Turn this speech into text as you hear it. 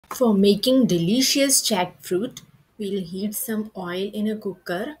For making delicious jackfruit, we'll heat some oil in a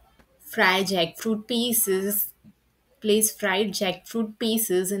cooker. Fry jackfruit pieces. Place fried jackfruit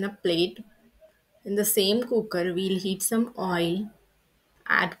pieces in a plate. In the same cooker, we'll heat some oil.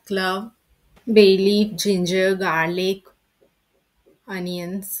 Add clove, bay leaf, ginger, garlic,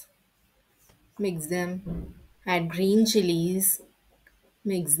 onions. Mix them. Add green chilies.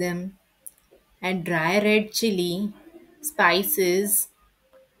 Mix them. Add dry red chili, spices.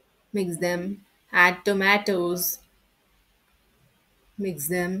 Mix them. Add tomatoes. Mix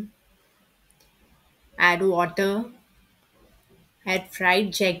them. Add water. Add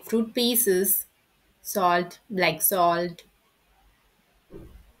fried jackfruit pieces, salt, black salt.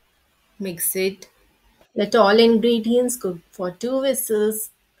 Mix it. Let all ingredients cook for 2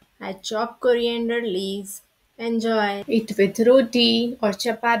 whistles. Add chopped coriander leaves. Enjoy. Eat with roti or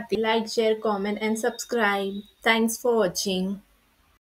chapati. Like, share, comment, and subscribe. Thanks for watching.